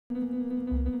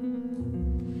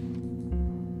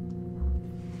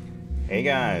Hey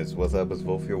guys, what's up? It's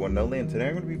Volf here, one and only, and today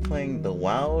I'm going to be playing The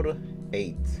Wild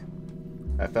 8.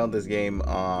 I found this game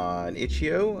on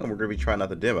Itch.io, and we're going to be trying out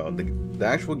the demo. The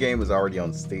actual game is already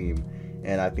on Steam,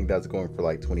 and I think that's going for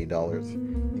like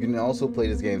 $20. You can also play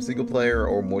this game single player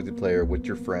or multiplayer with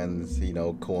your friends, you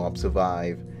know, co-op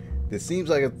survive. This seems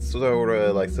like a sort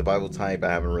of like survival type. I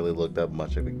haven't really looked up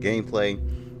much of the gameplay,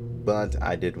 but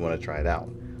I did want to try it out.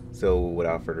 So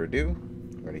without further ado,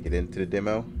 we're going to get into the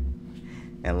demo,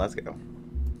 and let's go.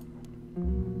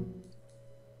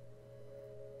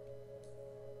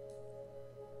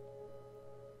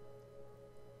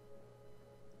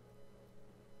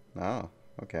 Oh,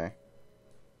 okay.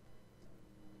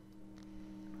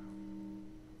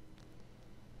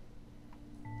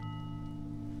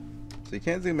 So you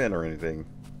can't zoom in or anything.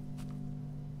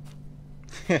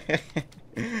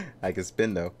 I can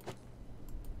spin though.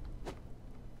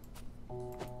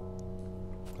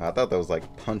 I thought that was like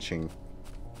punching,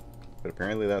 but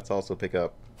apparently that's also pick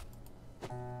up.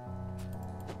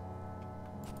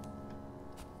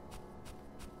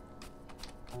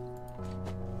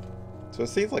 So it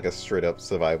seems like a straight up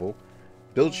survival.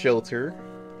 Build shelter.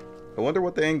 I wonder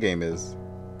what the end game is,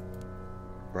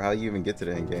 or how you even get to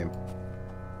the end game.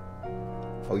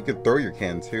 Oh, you could throw your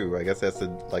can too. I guess that's a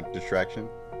like distraction.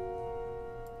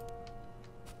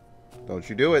 Don't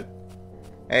you do it.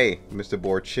 Hey, Mr.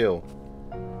 Boar, chill.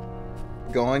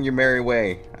 Go on your merry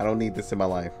way. I don't need this in my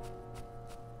life.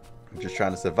 I'm just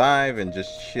trying to survive and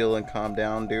just chill and calm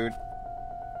down, dude.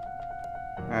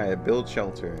 Alright, build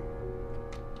shelter.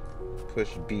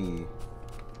 Push B.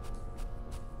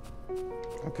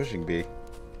 I'm pushing B.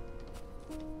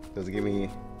 Does it give me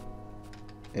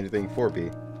anything for B?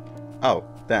 Oh,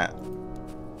 that.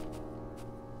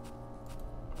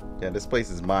 Yeah, this place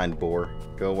is mine, Boar.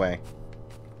 Go away.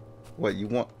 What, you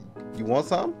want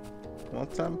some?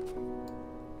 Want some?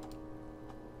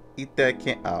 Eat that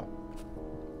can. Oh.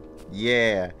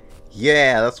 Yeah.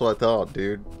 Yeah, that's what I thought,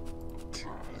 dude.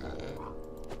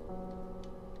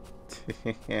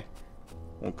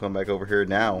 Won't come back over here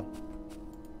now.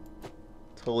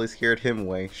 Totally scared him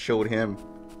away. Showed him.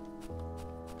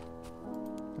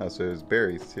 Oh, so there's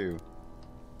berries too.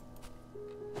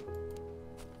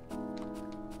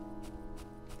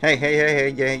 Hey, hey, hey, hey,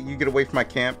 yeah, you get away from my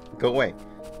camp. Go away.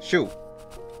 Shoot.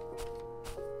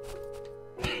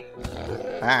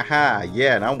 Aha,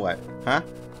 yeah, now what? Huh?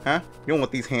 Huh? You don't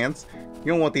want these hands?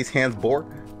 You don't want these hands, Boar?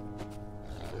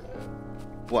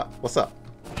 What? What's up?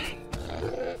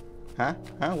 Huh?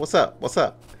 Huh? What's up? What's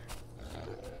up?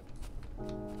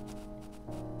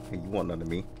 Hey, you want none of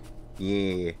me?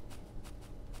 Yeah.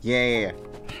 Yeah.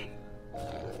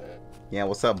 Yeah,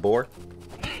 what's up, Boar?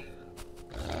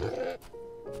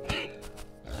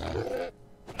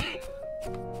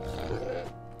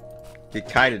 Get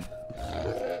kited.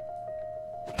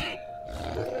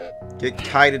 Get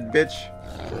kited, bitch.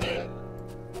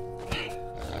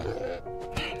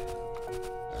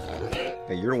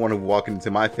 Hey, you're the one who walked into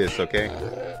my fist, okay?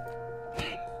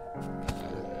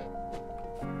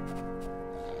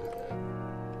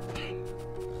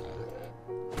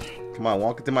 Come on,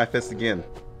 walk into my fist again.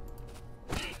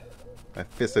 My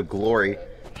fist of glory.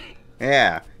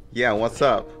 Yeah. Yeah, what's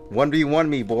up? 1v1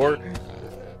 me, Boar.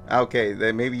 Okay,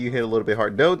 then maybe you hit a little bit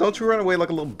hard. No, don't you run away like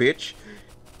a little bitch.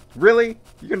 Really?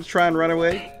 You're gonna try and run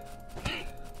away?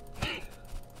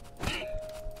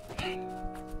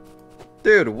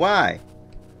 Dude, why?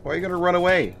 Why are you gonna run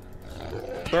away?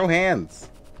 Throw hands.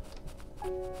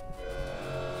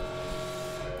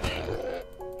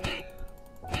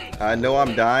 I know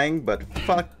I'm dying, but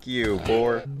fuck you,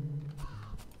 Boar.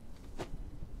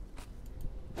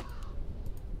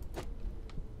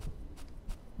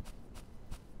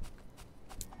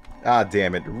 Ah,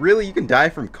 damn it. Really? You can die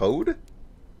from code?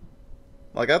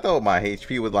 Like, I thought my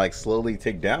HP would, like, slowly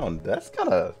tick down. That's kind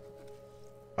of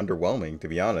underwhelming, to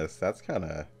be honest. That's kind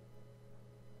of...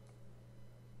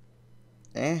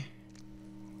 eh.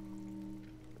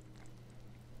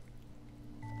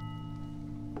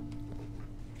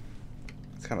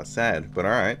 It's kind of sad, but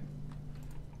alright.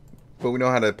 But we know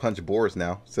how to punch boars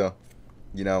now, so,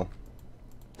 you know.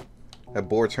 That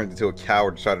boar turned into a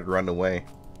coward and started to run away.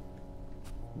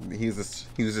 He was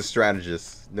a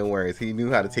strategist. No worries. He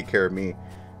knew how to take care of me.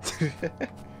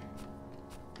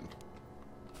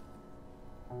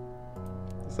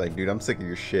 It's like, dude, I'm sick of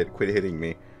your shit. Quit hitting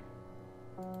me.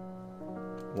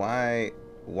 Why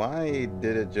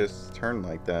did it just turn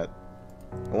like that?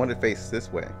 I want to face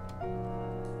this way.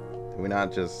 Can we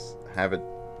not just have it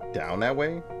down that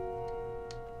way?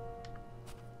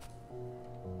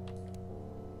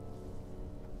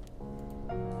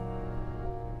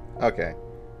 Okay.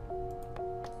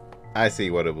 I see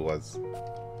what it was.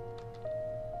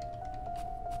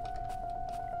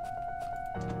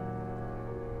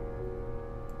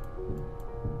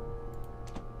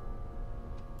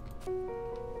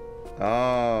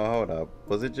 Oh, hold up.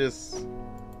 Was it just...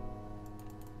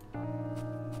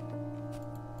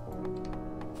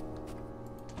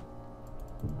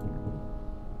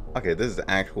 Okay, this is the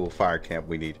actual fire camp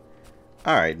we need.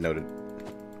 Alright, noted.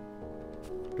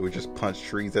 Do we just punch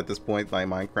trees at this point like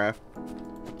Minecraft?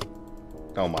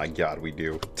 Oh my god, we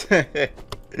do.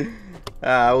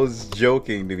 I was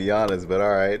joking, to be honest, but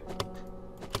alright.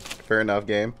 Fair enough,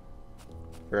 game.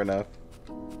 Fair enough.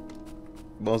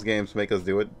 Most games make us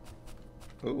do it.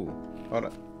 Ooh, hold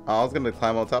on. I was gonna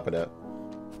climb on top of that.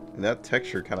 And that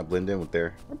texture kind of blend in with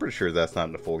there. I'm pretty sure that's not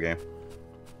in the full game.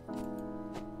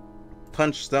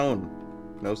 Punch stone.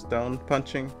 No stone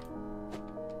punching.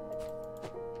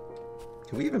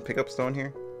 Can we even pick up stone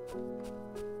here?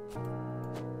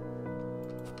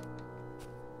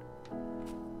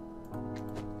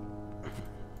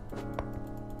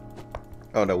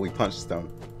 Oh no, we punched stone.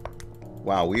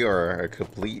 Wow, we are a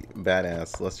complete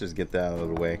badass. Let's just get that out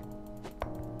of the way.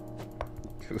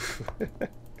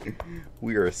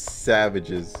 We are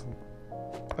savages.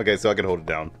 Okay, so I can hold it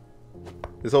down.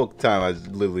 This whole time I've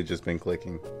literally just been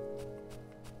clicking.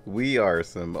 We are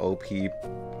some OP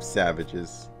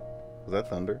savages. Was that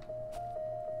thunder?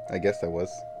 I guess that was.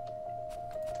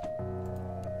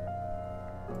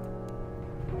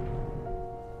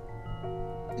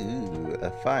 Ooh, a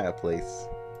fireplace.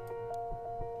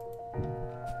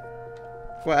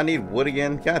 Well, I need wood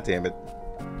again? God damn it.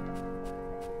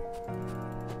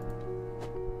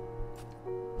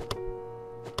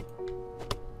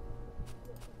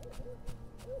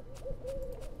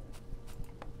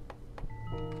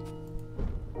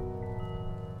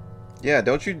 Yeah,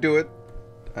 don't you do it.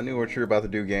 I knew what you were about to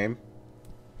do, game.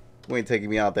 You ain't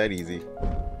taking me out that easy.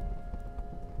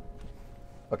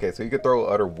 Okay, so you could throw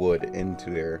other wood into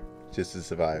there just to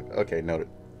survive. Okay, noted.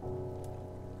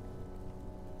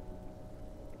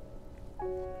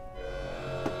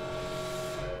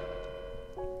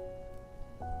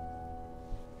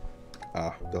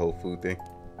 Ah, the whole food thing.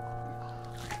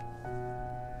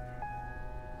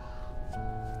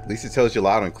 At least it tells you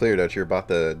loud and clear that you're about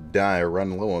to die or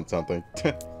run low on something.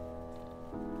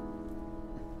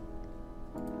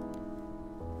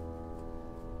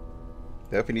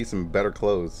 Definitely need some better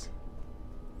clothes.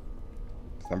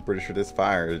 I'm pretty sure this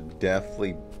fire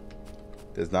definitely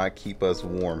does not keep us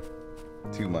warm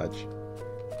too much.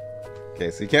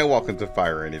 Okay, so you can't walk into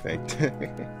fire or anything.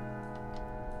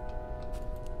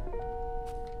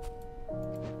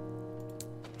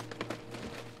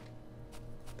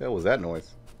 What was that noise?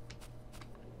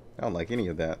 I don't like any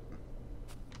of that.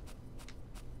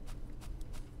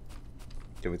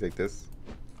 Can we take this?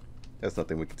 That's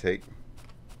nothing we can take.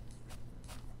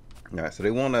 Alright, so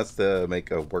they want us to make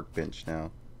a workbench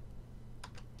now.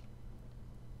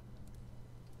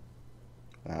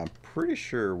 I'm pretty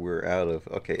sure we're out of...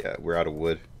 Okay, yeah, we're out of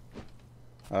wood.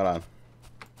 Hold on.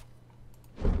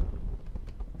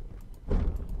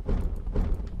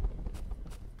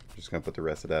 Just gonna put the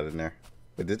rest of that in there.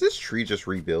 Wait, did this tree just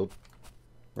rebuild?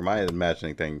 Or am I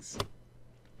imagining things?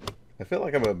 I feel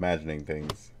like I'm imagining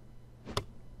things.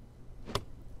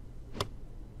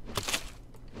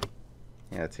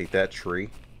 Yeah, take that tree.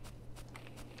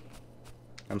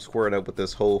 I'm squared up with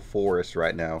this whole forest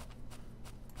right now.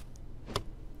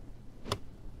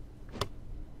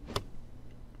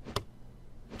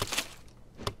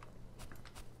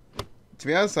 To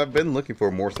be honest, I've been looking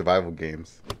for more survival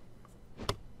games.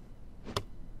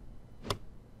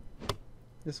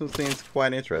 This one seems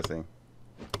quite interesting.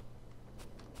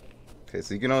 Okay,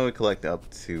 so you can only collect up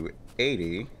to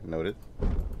 80. Noted.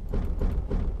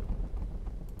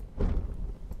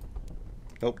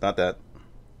 Nope, not that.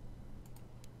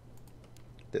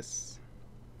 This.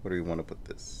 Where do we want to put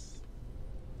this?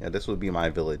 Yeah, this would be my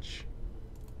village.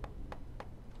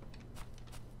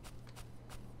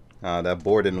 That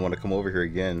boar didn't want to come over here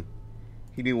again.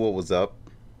 He knew what was up.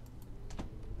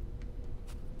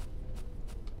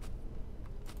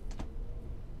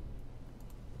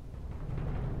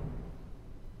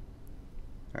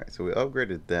 Alright, so we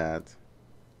upgraded that.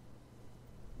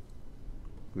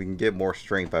 We can get more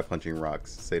strength by punching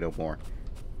rocks. Say no more.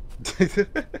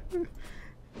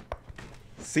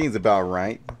 Seems about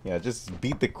right. Yeah, just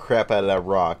beat the crap out of that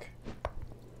rock.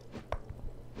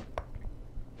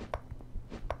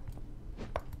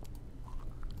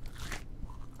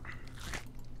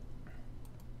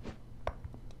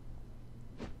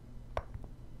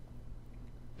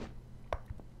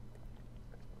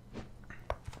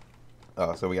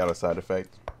 Oh, so we got a side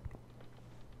effect.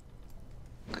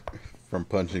 From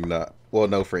punching the... Well,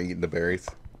 no, for eating the berries.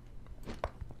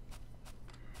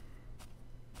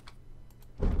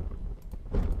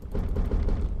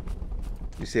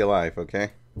 You stay alive,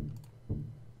 okay?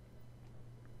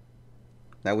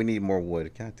 Now we need more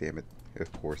wood. God damn it.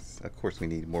 Of course we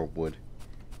need more wood.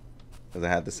 Because I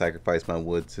had to sacrifice my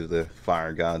wood to the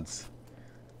fire gods.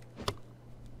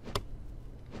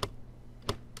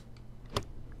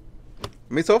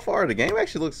 I mean, so far the game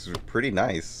actually looks pretty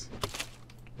nice.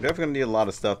 We're definitely gonna need a lot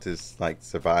of stuff to like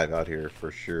survive out here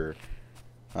for sure.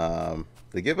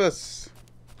 They give us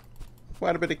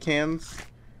quite a bit of cans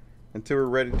until we're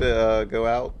ready to go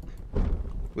out,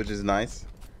 which is nice.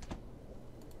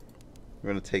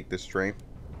 We're gonna take this strength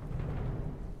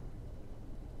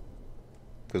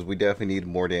because we definitely need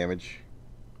more damage.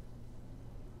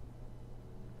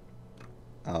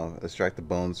 Extract the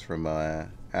bones from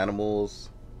animals.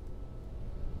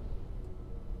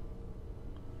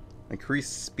 Increase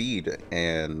speed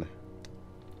and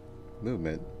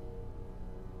movement.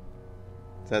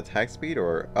 Is that attack speed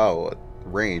or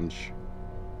range?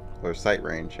 Or sight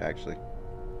range, actually.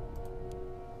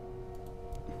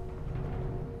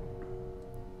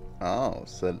 Oh,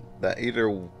 so that either...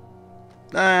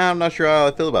 I'm not sure how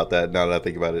I feel about that now that I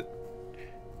think about it.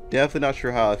 Definitely not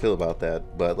sure how I feel about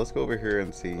that, but let's go over here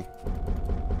and see.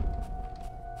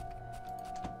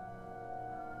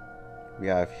 We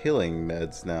have healing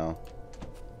meds now.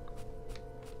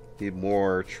 Need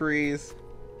more trees.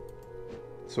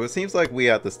 So it seems like we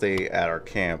have to stay at our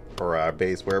camp or our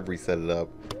base, wherever we set it up,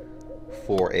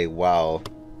 for a while.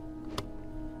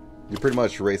 You're pretty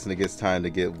much racing against time to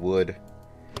get wood,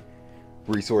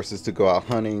 resources to go out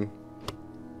hunting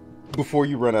before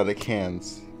you run out of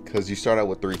cans, because you start out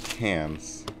with 3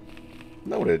 cans.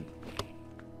 Noted.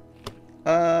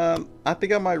 I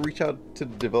think I might reach out to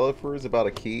the developers about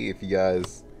a key if you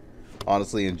guys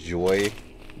honestly enjoy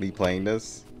me playing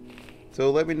this. So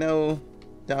let me know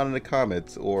down in the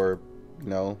comments, or you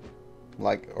know,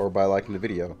 by liking the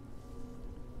video,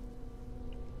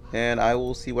 and I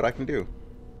will see what I can do.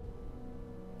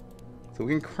 So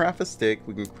we can craft a stick,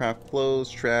 we can craft clothes,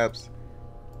 traps,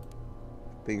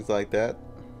 things like that.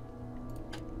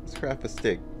 Let's craft a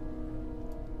stick.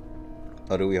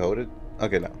 Oh, do we hold it?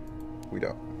 Okay, no, we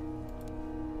don't.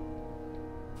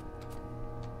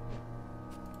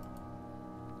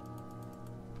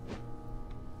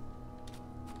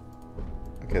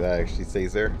 Okay, that actually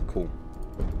stays there. Cool.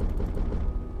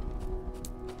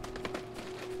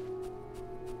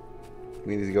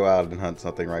 We need to go out and hunt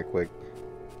something right quick.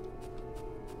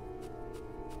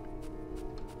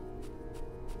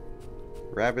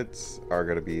 Rabbits are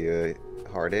going to be a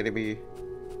hard enemy.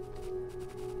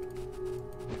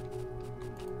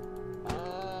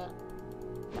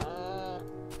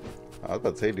 I was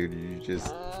about to say, dude, you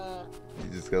just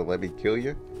gonna let me kill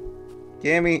you?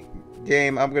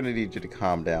 Game, I'm gonna need you to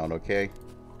calm down, okay?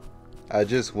 I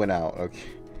just went out, okay,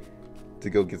 to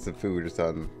go get some food or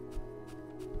something.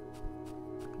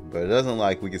 But it doesn't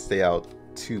like we can stay out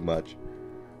too much.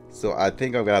 So I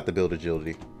think I'm gonna have to build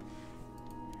agility.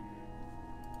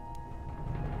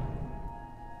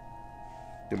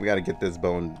 Then we gotta get this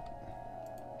bone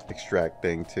extract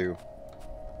thing too.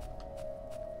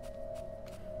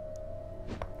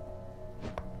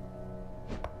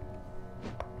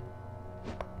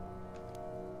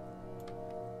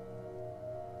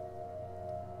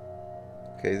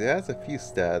 Okay, it has a few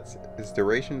stats. Its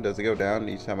duration, does it go down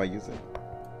each time I use it?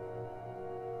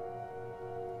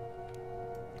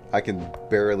 I can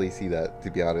barely see that, to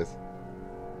be honest.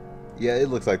 Yeah, it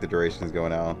looks like the duration is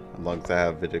going out, as long as I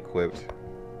have it equipped.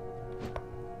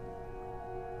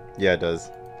 Yeah, it does.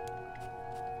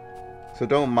 So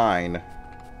don't mind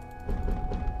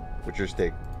with your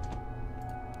stick.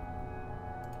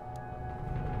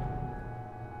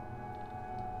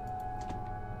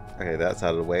 Okay, that's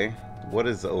out of the way. What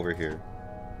is over here?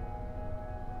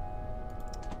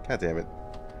 God damn it.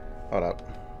 Hold up.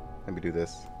 Let me do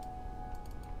this.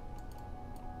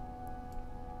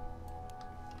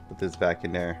 Put this back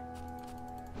in there.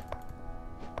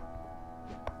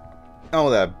 Oh,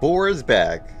 that boar is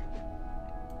back.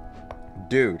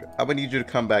 Dude, I'm gonna need you to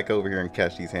come back over here and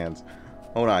catch these hands.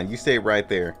 Hold on, you stay right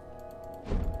there.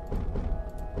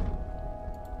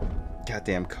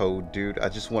 Goddamn code, dude. I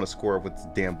just want to score up with this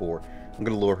damn boar. I'm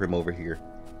gonna lure him over here.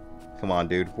 Come on,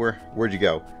 dude. Where'd you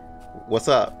go? What's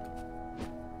up?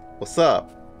 What's up?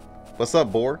 What's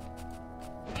up, boar?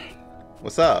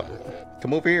 What's up?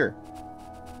 Come over here.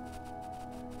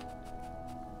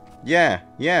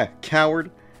 Yeah,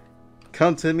 coward.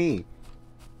 Come to me.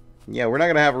 Yeah, we're not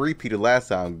gonna have a repeat of last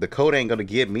time. The code ain't gonna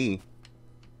get me.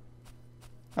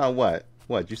 Oh, what?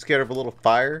 What? You scared of a little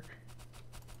fire?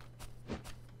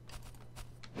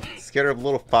 Scared of a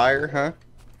little fire, huh?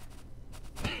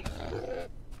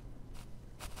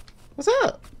 What's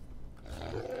up?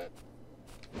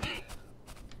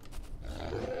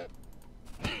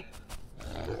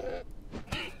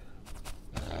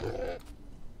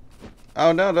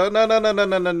 Oh no no no no no no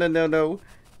no no no no no.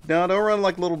 No, don't run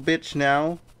like a little bitch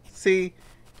now. See,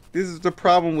 this is the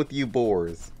problem with you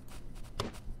boars.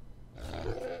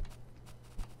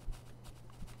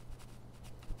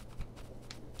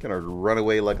 Gonna run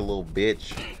away like a little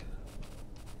bitch.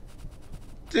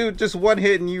 Dude, just one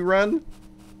hit and you run?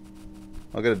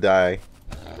 I'm gonna die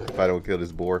if I don't kill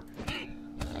this boar.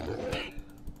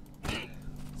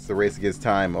 It's the race against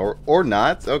time. Or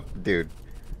not. Oh, dude.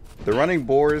 The running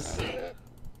boars.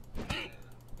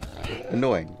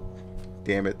 Annoying.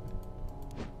 Damn it.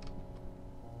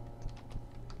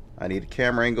 I need a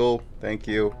camera angle. Thank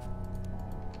you.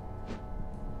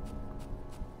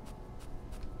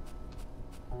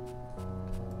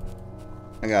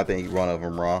 I gotta eat one of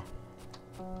them raw.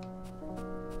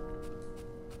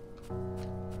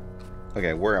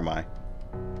 Okay, where am I?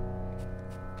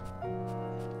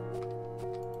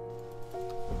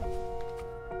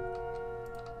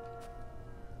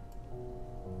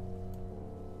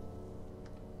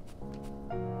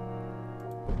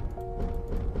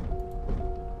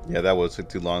 Yeah, that took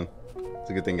too long. It's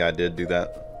a good thing I did do that.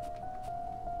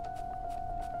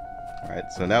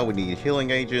 Alright, so now we need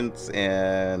healing agents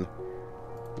and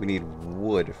we need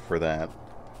wood for that.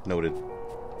 Noted.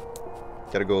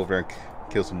 Gotta go over and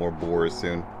kill some more boars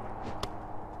soon.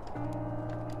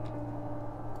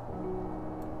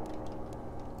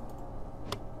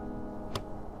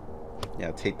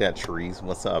 Yeah, take that, trees.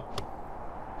 What's up?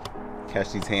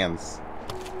 Catch these hands.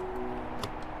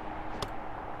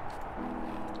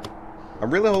 I'm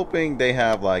really hoping they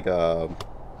have like a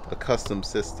custom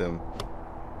system,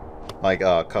 like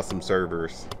custom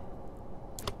servers.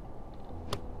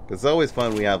 It's always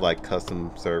fun when we have like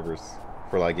custom servers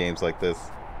for like games like this.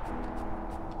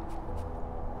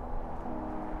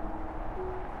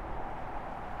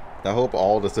 I hope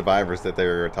all the survivors that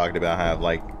they're talking about have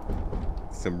like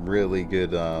some really good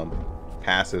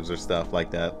passives or stuff like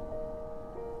that.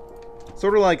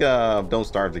 Sort of like Don't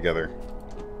Starve Together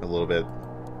a little bit.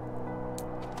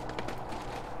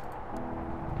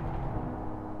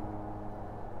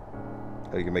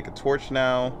 Oh, you can make a torch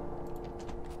now.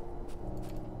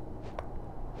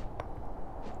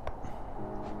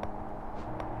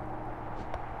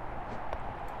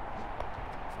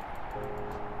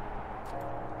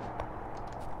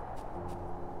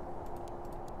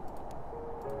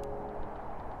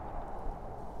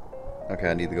 Okay,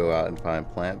 I need to go out and find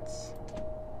plants.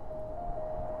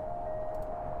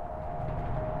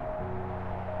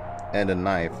 And a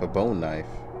knife, a bone knife.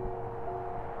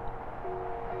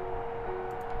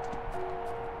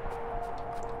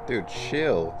 Dude,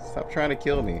 chill. Stop trying to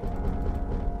kill me.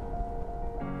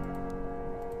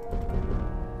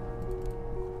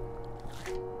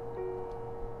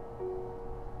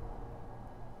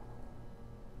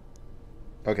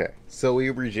 Okay, so we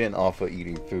regen off of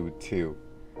eating food too.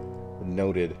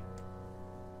 Noted.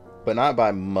 But not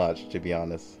by much, to be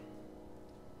honest.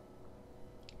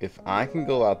 If I can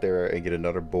go out there and get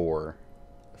another boar,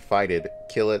 fight it,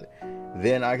 kill it,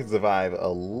 then I can survive a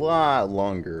lot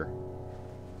longer.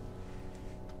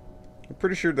 I'm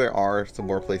pretty sure there are some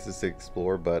more places to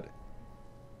explore, but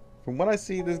from what I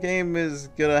see, this game is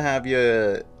gonna have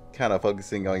you kind of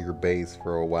focusing on your base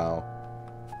for a while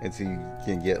until you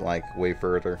can get like way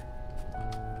further.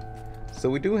 So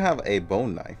we do have a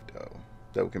bone knife though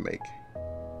that we can make.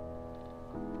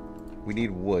 We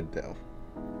need wood though,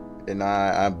 and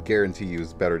I guarantee you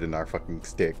it's better than our fucking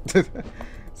stick.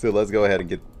 So let's go ahead and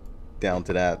get down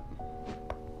to that.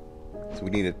 So we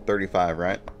needed 35,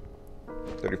 right?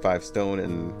 35 stone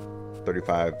and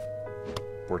 35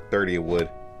 or 30 of wood.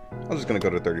 I'm just gonna go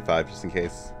to 35 just in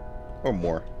case, or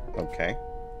more. Okay.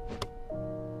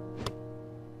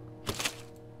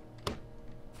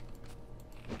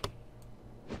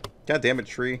 God damn it,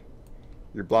 tree!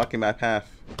 You're blocking my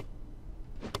path.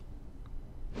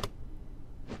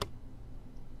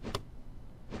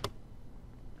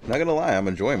 Not gonna lie, I'm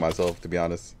enjoying myself, to be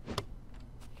honest.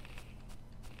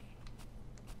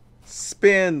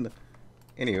 Spin!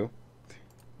 Anywho,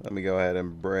 let me go ahead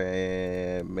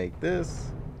and make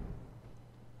this.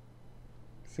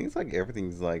 Seems like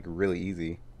everything's like really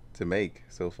easy to make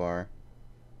so far.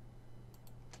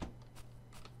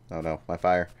 Oh no, my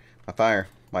fire. My fire.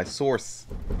 My source.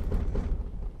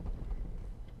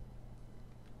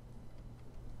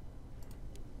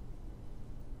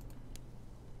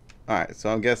 Alright, so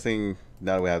I'm guessing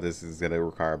now that we have this is going to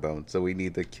require a bone. So we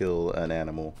need to kill an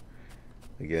animal.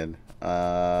 again.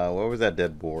 Where was that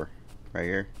dead boar? Right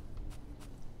here?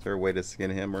 Is there a way to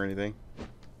skin him or anything?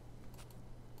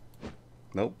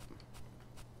 Nope.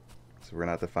 So we're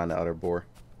gonna have to find the other boar.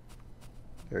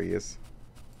 There he is.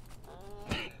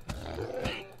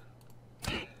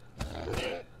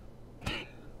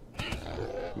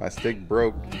 My stick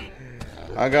broke.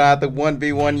 I'm gonna have to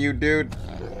 1v1 you, dude.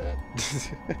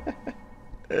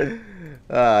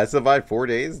 I survived 4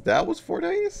 days. That was 4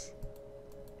 days?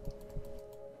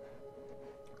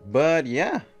 But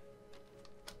yeah.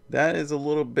 That is a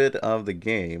little bit of the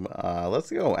game.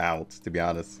 Let's go out, to be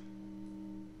honest.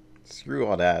 Screw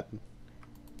all that.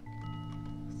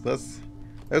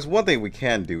 There's one thing we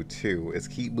can do too, is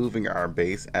keep moving our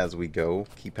base as we go.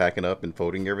 Keep packing up and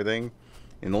folding everything.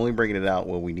 And only bringing it out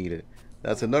when we need it.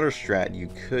 That's another strat you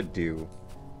could do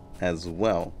as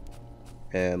well.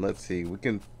 And let's see, we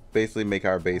can basically make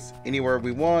our base anywhere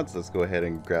we want. So let's go ahead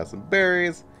and grab some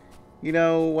berries. You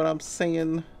know what I'm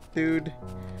saying, dude?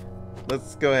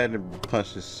 Let's go ahead and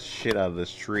punch this shit out of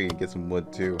this tree and get some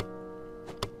wood too.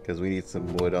 Because we need some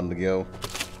wood on the go.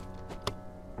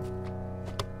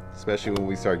 Especially when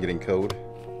we start getting cold.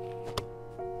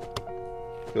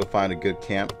 We'll find a good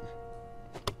camp.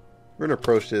 We're going to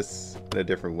approach this in a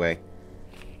different way.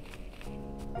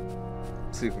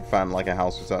 See if we find like a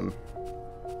house or something.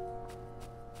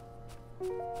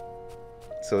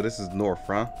 So this is north,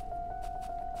 huh?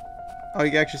 Oh,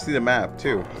 you can actually see the map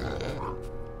too.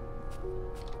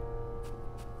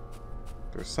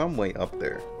 There's some way up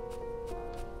there.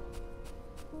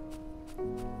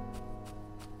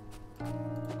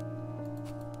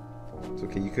 So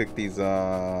can you cook these?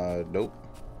 Nope.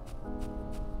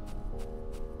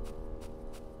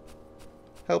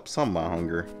 Help some of my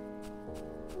hunger.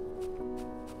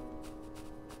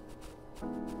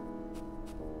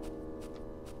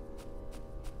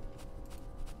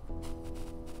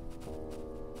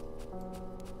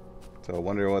 So I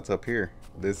wonder what's up here.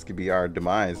 This could be our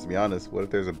demise, to be honest. What if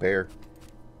there's a bear?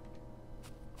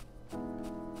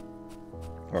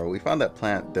 Or we found that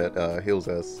plant that heals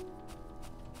us.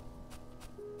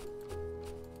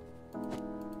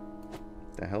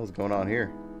 The hell is going on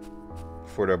here?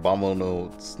 Before the abominable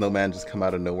snowman just come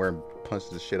out of nowhere and punch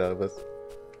the shit out of us.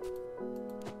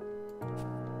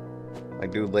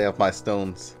 Like, dude, lay off my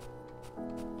stones.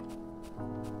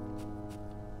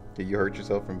 Did you hurt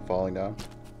yourself from falling down?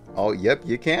 Oh, yep,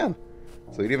 you can.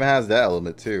 So it even has that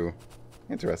element too.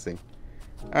 Interesting.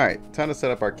 Alright, time to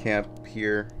set up our camp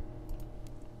here.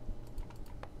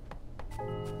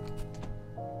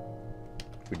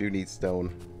 We do need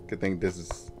stone. Good thing this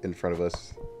is in front of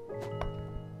us.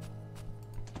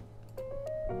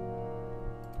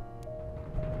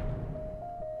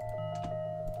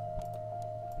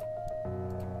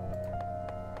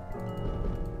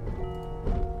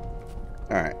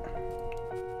 Alright.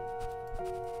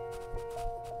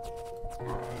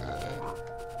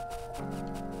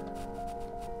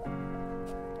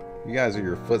 You guys are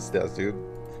your footsteps, dude.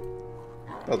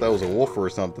 Thought that was a wolf or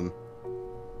something.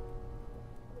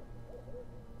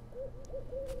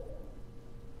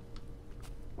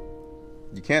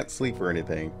 You can't sleep or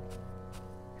anything.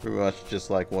 Pretty much just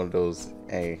like one of those,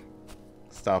 hey,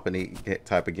 stop and eat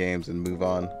type of games and move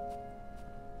on.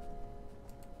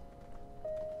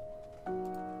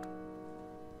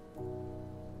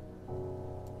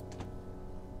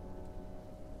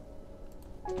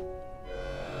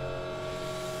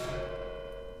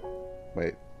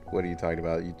 Wait, what are you talking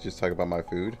about? You just talking about my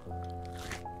food?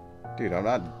 Dude, I'm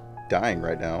not dying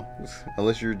right now.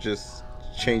 Unless you're just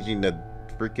changing the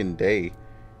freaking day.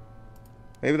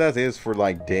 Maybe that is for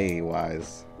like day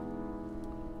wise.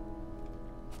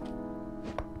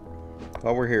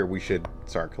 While we're here, we should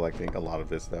start collecting a lot of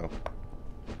this though.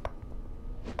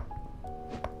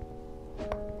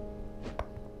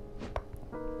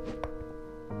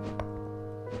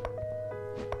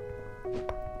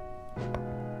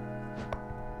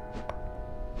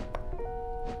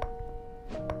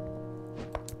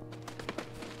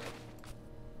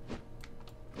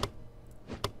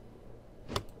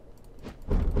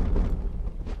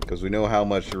 Because we know how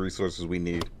much resources we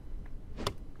need.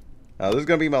 This is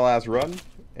going to be my last run.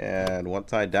 And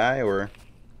once I die or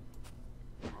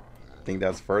think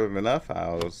that's further enough,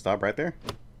 I'll stop right there.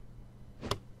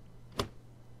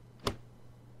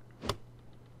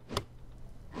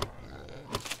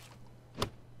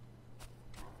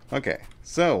 Okay,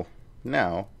 so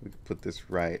now we can put this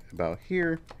right about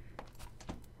here.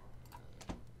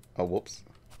 Oh, whoops.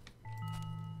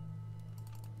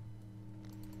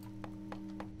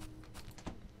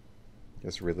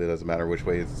 Guess it really doesn't matter which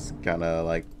way it's kind of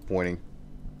like pointing.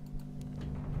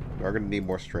 We are going to need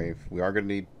more strength. We are going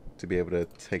to need to be able to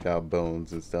take out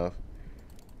bones and stuff.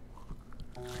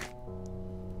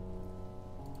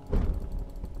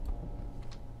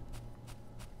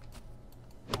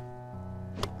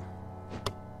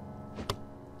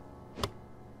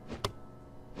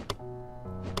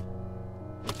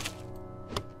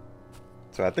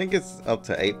 So I think it's up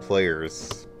to 8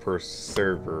 players per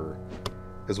server,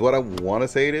 is what I want to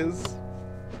say it is,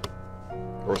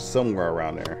 or somewhere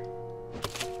around there.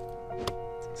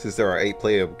 Since there are 8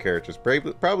 playable characters,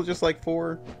 probably just like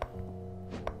 4.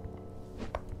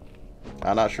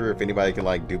 I'm not sure if anybody can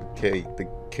like duplicate the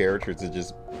characters to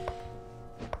just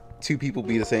 2 people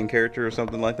be the same character or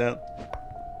something like that.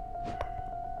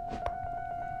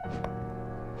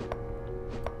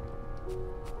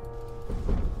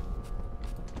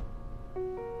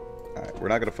 Alright, we're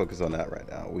not going to focus on that right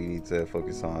now. We need to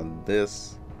focus on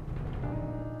this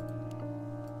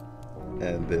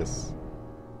and this.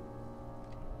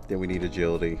 Then we need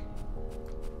agility.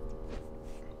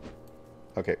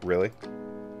 Okay, really?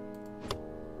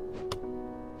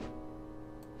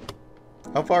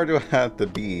 How far do I have to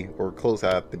be, or close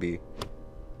I have to be?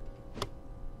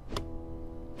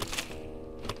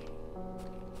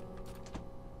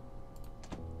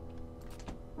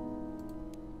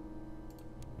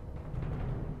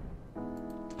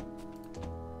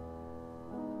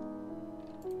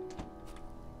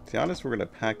 To be honest, we're gonna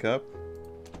pack up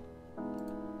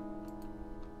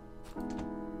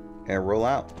and roll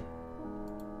out.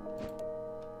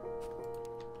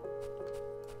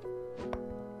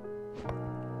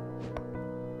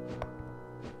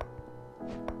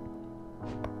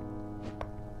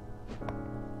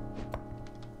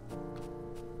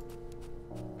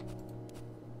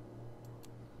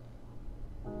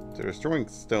 So they're throwing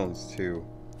stones too.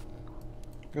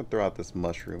 I'm gonna throw out this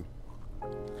mushroom.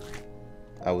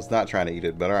 I was not trying to eat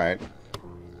it, but alright.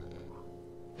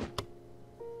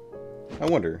 I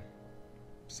wonder.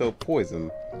 So poison.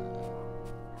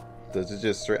 Does it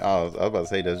just straight... Oh, I was about to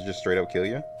say, does it just straight up kill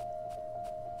you?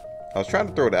 I was trying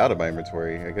to throw it out of my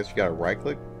inventory. I guess you gotta right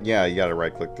click? Yeah, you gotta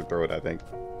right click to throw it, I think.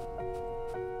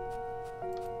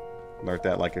 Learned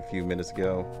that like a few minutes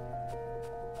ago.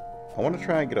 I want to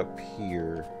try and get up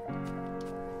here.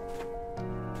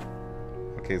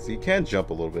 Okay, so you can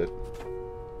jump a little bit.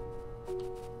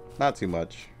 Not too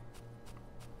much.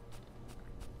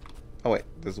 Oh wait,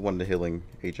 there's one of the healing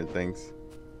agent things.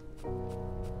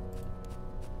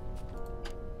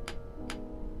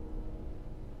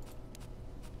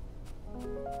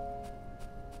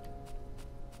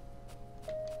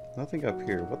 Nothing up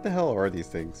here. What the hell are these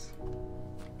things?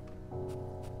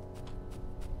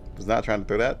 Was not trying to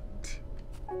throw that.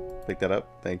 Pick that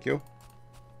up. Thank you.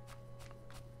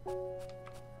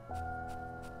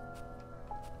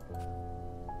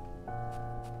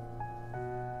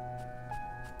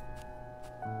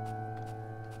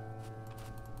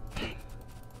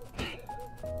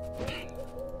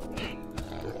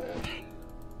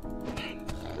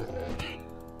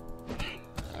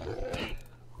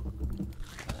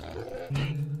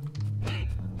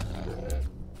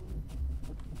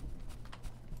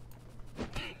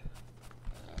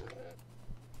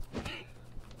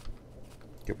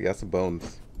 Okay, we got some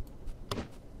bones.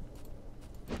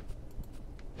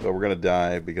 But we're gonna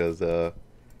die because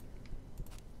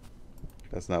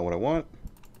that's not what I want.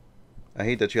 I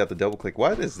hate that you have to double click.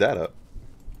 Why is that up?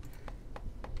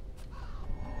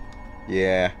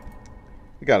 Yeah.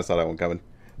 We kinda saw that one coming.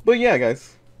 But yeah,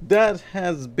 guys, that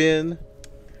has been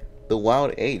the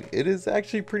Wild 8. It is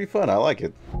actually pretty fun. I like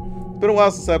it. It's been a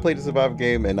while since I played a survival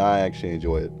game and I actually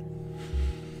enjoy it.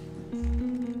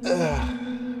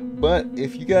 But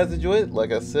if you guys enjoy it,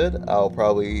 like I said, I'll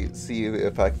probably see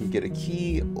if I can get a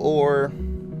key or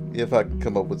if I can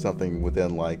come up with something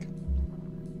within like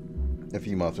a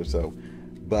few months or so.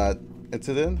 But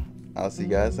until then, I'll see you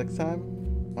guys next time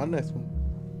on the next one.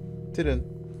 Till then,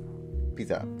 peace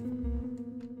out.